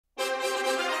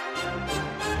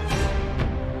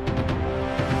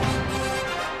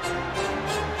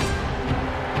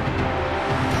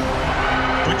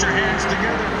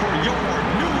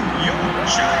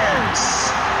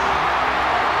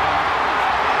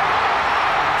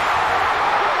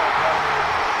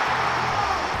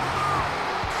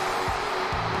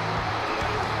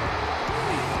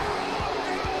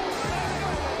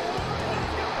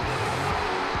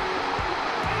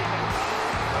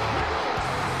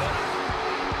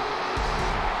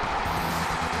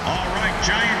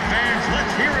Giant fans,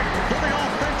 let's hear it for the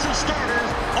offensive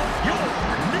starters of your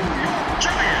New York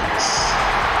Giants.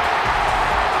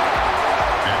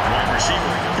 At wide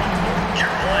receiver from North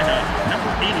Carolina,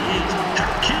 number 88,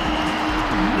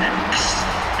 Hakeem Nicks.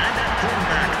 And at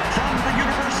quarterback from the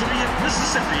University of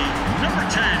Mississippi, number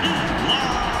 10,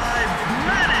 Eli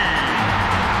Madden.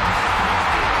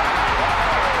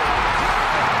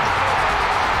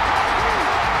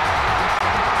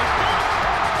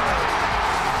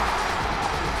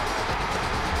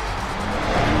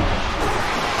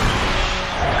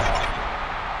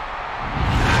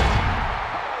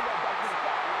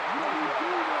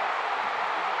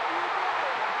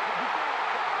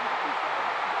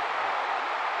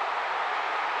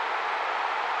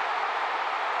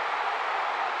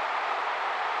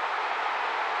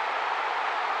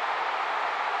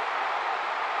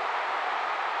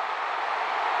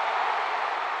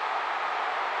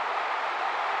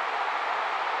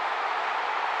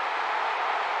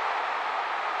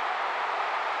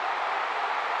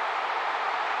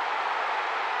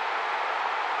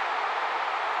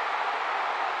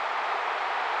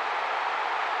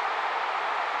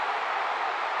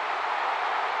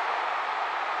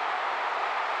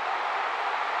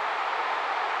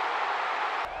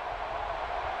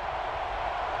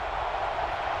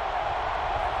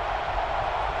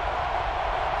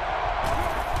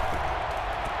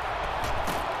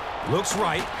 Looks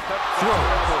right. Throw.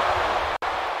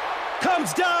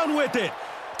 Comes down with it.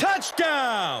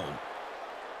 Touchdown!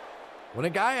 When a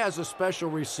guy has a special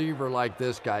receiver like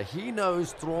this guy, he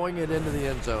knows throwing it into the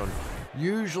end zone.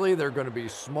 Usually they're going to be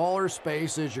smaller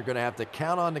spaces. You're going to have to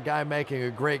count on the guy making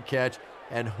a great catch,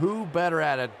 and who better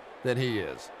at it than he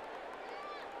is?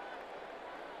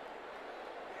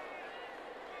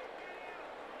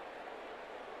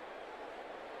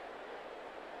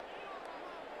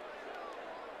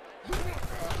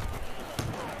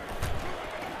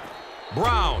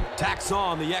 Brown tacks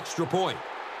on the extra point.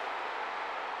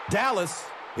 Dallas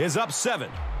is up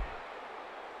 7.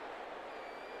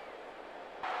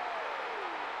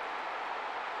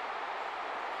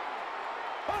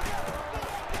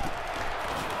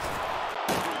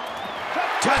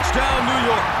 Touchdown, New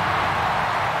York.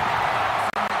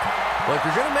 Well, if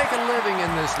you're going to make a living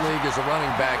in this league as a running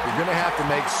back, you're going to have to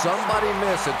make somebody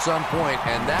miss at some point,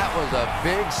 and that was a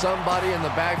big somebody in the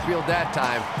backfield that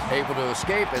time, able to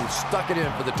escape and stuck it in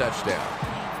for the touchdown.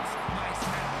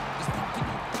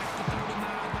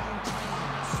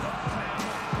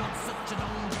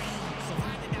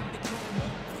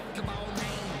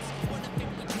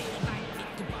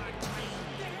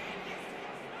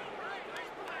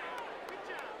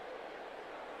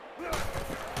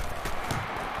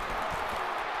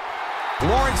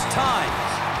 Lawrence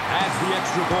Tynes has the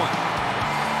extra point.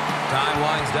 Time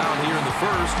winds down here in the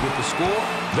first with the score.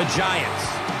 The Giants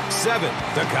 7,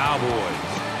 the Cowboys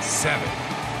 7.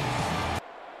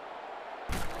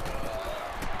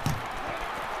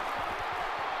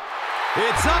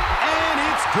 It's up and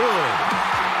it's good.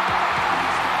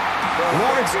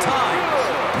 Lawrence Tynes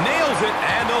nails it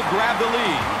and they'll grab the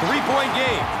lead. 3-point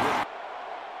game.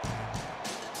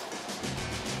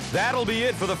 That'll be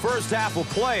it for the first half of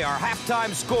play. Our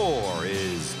halftime score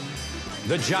is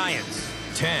the Giants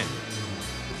 10,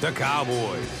 the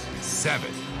Cowboys 7.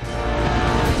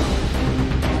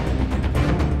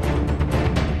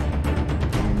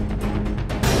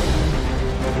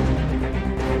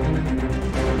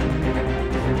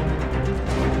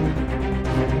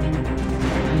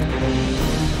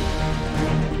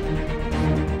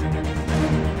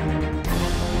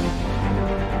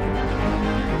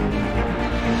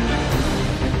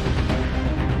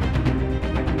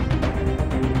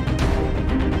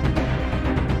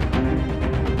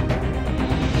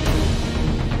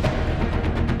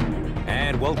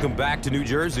 Welcome back to New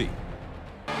Jersey.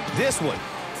 This one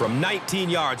from 19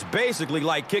 yards, basically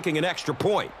like kicking an extra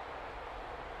point.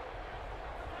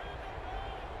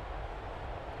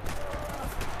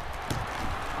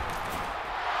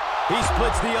 He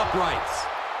splits the uprights.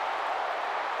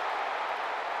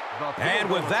 And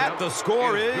with that, the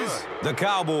score is the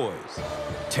Cowboys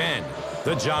 10,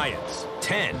 the Giants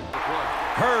 10.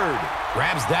 Hurd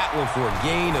grabs that one for a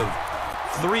gain of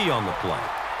 3 on the play.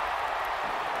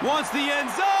 Wants the end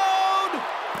zone.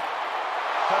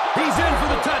 He's in for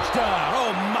the touchdown.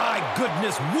 Oh, my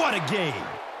goodness, what a game.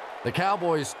 The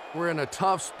Cowboys were in a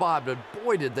tough spot, but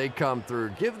boy, did they come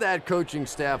through. Give that coaching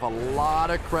staff a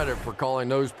lot of credit for calling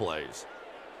those plays.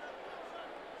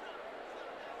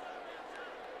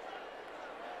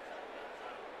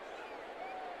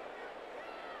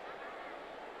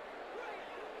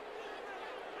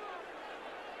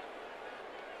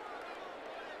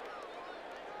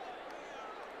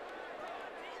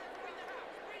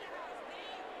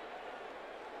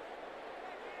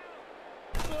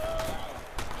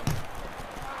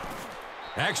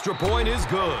 Extra point is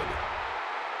good.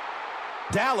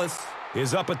 Dallas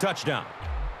is up a touchdown.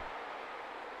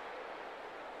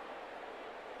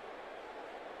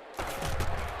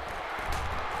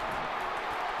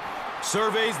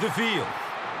 Surveys the field.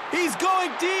 He's going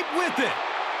deep with it.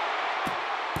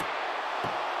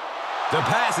 The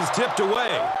pass is tipped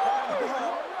away.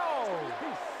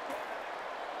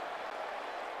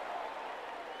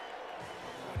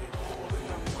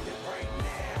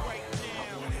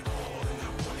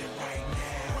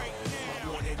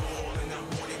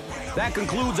 That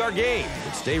concludes our game.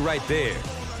 But stay right there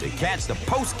to catch the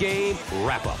post-game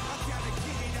wrap-up.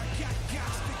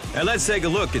 And let's take a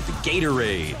look at the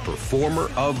Gatorade Performer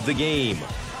of the Game.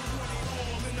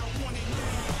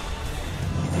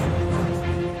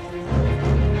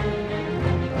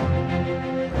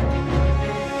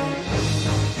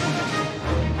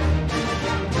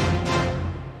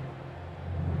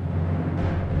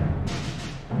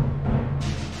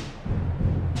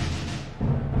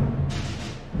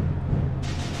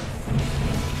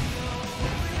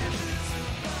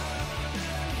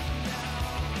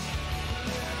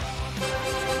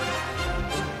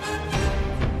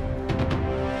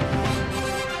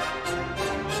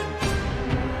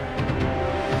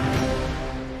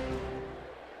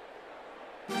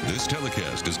 This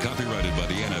telecast is copyrighted by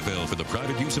the NFL for the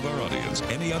private use of our audience.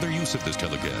 Any other use of this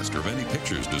telecast or of any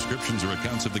pictures, descriptions, or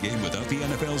accounts of the game without the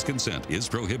NFL's consent is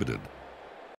prohibited.